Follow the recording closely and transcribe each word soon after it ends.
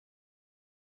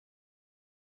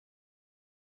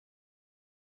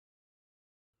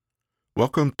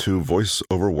Welcome to Voice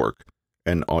Over Work,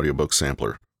 an audiobook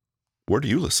sampler. Where do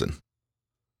you listen?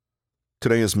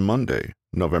 Today is Monday,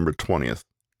 November 20th,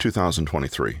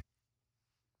 2023.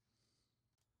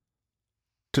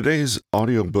 Today's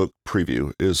audiobook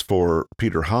preview is for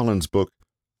Peter Hollins' book,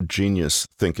 Genius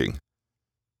Thinking.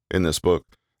 In this book,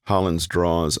 Hollins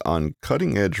draws on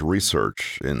cutting-edge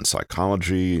research in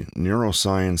psychology,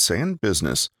 neuroscience, and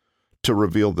business to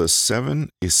reveal the 7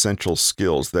 essential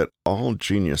skills that all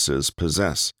geniuses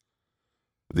possess.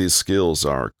 These skills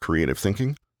are creative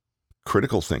thinking,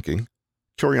 critical thinking,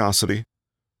 curiosity,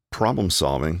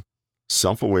 problem-solving,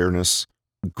 self-awareness,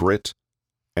 grit,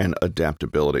 and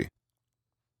adaptability.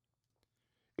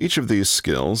 Each of these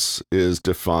skills is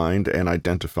defined and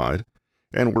identified,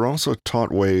 and we're also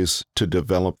taught ways to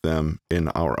develop them in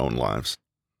our own lives.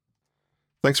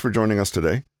 Thanks for joining us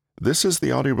today. This is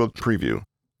the audiobook preview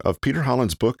of Peter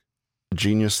Hollins' book,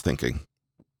 Genius Thinking.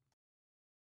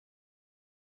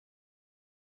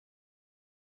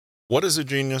 What is a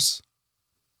genius?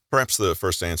 Perhaps the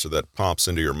first answer that pops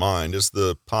into your mind is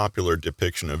the popular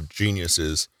depiction of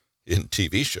geniuses in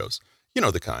TV shows. You know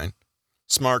the kind.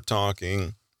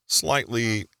 Smart-talking,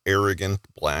 slightly arrogant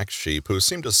black sheep who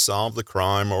seem to solve the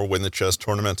crime or win the chess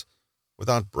tournament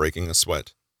without breaking a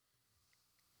sweat.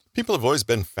 People have always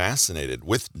been fascinated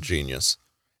with genius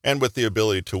and with the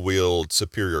ability to wield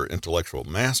superior intellectual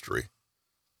mastery.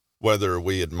 Whether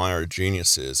we admire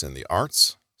geniuses in the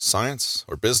arts, science,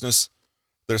 or business,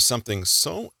 there's something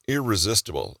so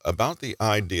irresistible about the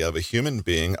idea of a human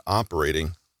being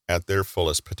operating at their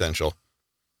fullest potential.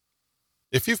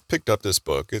 If you've picked up this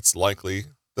book, it's likely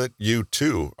that you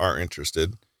too are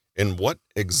interested in what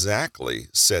exactly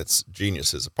sets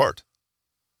geniuses apart.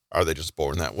 Are they just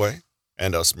born that way,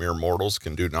 and us mere mortals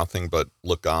can do nothing but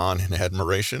look on in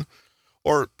admiration?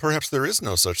 Or perhaps there is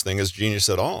no such thing as genius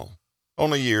at all,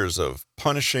 only years of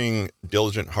punishing,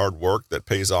 diligent hard work that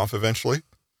pays off eventually?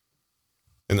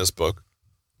 In this book,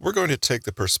 we're going to take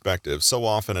the perspective so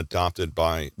often adopted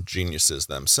by geniuses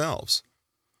themselves.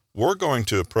 We're going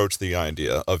to approach the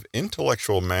idea of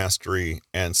intellectual mastery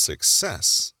and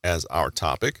success as our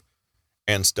topic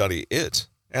and study it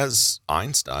as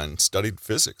Einstein studied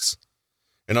physics.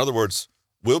 In other words,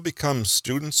 we'll become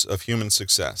students of human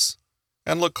success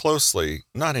and look closely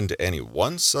not into any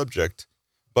one subject,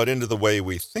 but into the way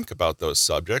we think about those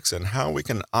subjects and how we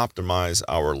can optimize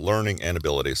our learning and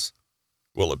abilities.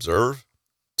 We'll observe,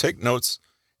 take notes,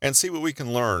 and see what we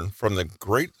can learn from the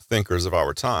great thinkers of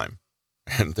our time.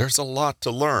 And there's a lot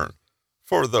to learn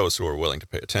for those who are willing to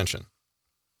pay attention.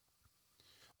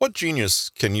 What genius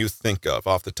can you think of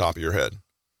off the top of your head?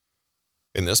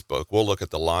 In this book, we'll look at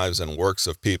the lives and works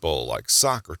of people like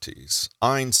Socrates,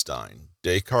 Einstein,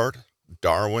 Descartes,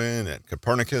 Darwin, and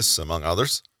Copernicus, among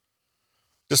others.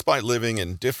 Despite living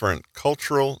in different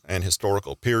cultural and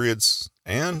historical periods,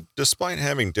 and despite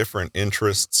having different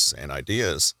interests and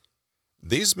ideas,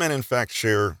 these men in fact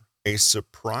share a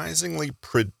surprisingly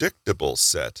predictable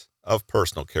set of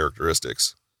personal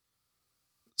characteristics.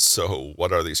 So,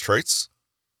 what are these traits?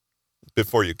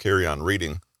 Before you carry on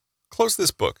reading, close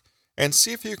this book and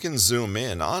see if you can zoom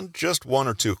in on just one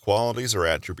or two qualities or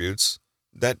attributes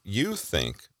that you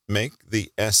think make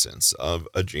the essence of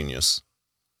a genius.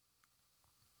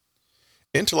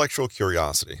 Intellectual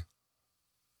curiosity.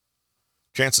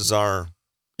 Chances are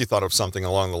you thought of something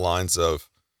along the lines of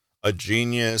a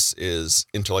genius is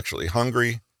intellectually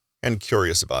hungry and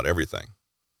curious about everything.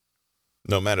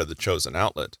 No matter the chosen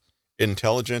outlet,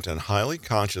 intelligent and highly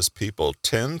conscious people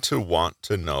tend to want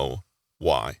to know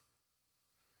why.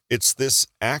 It's this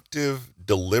active,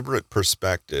 deliberate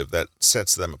perspective that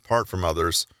sets them apart from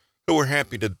others who are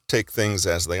happy to take things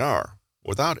as they are,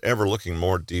 without ever looking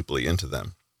more deeply into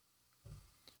them.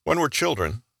 When we're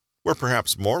children, we're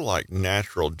perhaps more like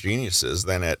natural geniuses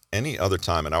than at any other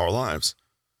time in our lives.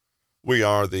 We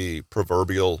are the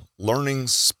proverbial learning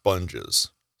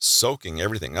sponges, soaking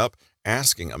everything up,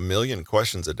 asking a million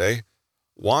questions a day,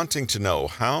 wanting to know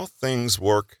how things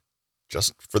work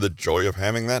just for the joy of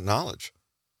having that knowledge.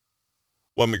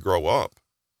 When we grow up,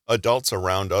 adults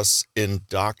around us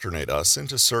indoctrinate us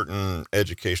into certain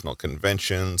educational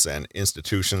conventions and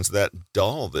institutions that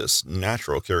dull this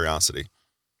natural curiosity.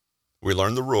 We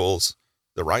learn the rules,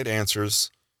 the right answers,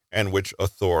 and which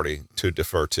authority to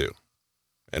defer to.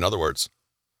 In other words,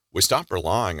 we stop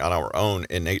relying on our own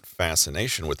innate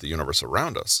fascination with the universe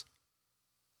around us.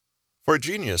 For a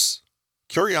genius,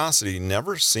 curiosity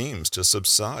never seems to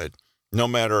subside. No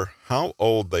matter how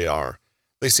old they are,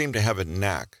 they seem to have a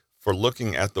knack for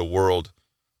looking at the world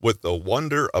with the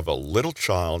wonder of a little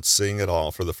child seeing it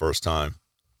all for the first time.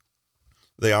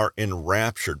 They are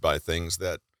enraptured by things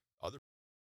that other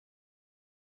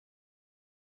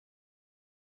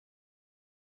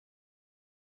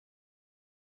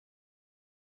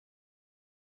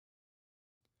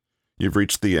You've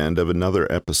reached the end of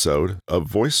another episode of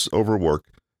Voice Over Work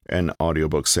and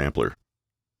Audiobook Sampler.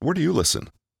 Where do you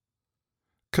listen?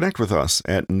 Connect with us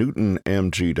at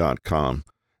newtonmg.com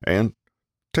and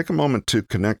take a moment to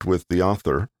connect with the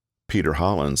author, Peter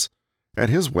Hollins, at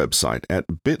his website at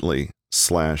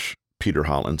bit.ly/Peter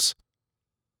Hollins.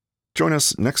 Join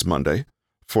us next Monday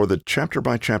for the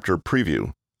chapter-by-chapter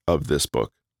preview of this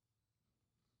book.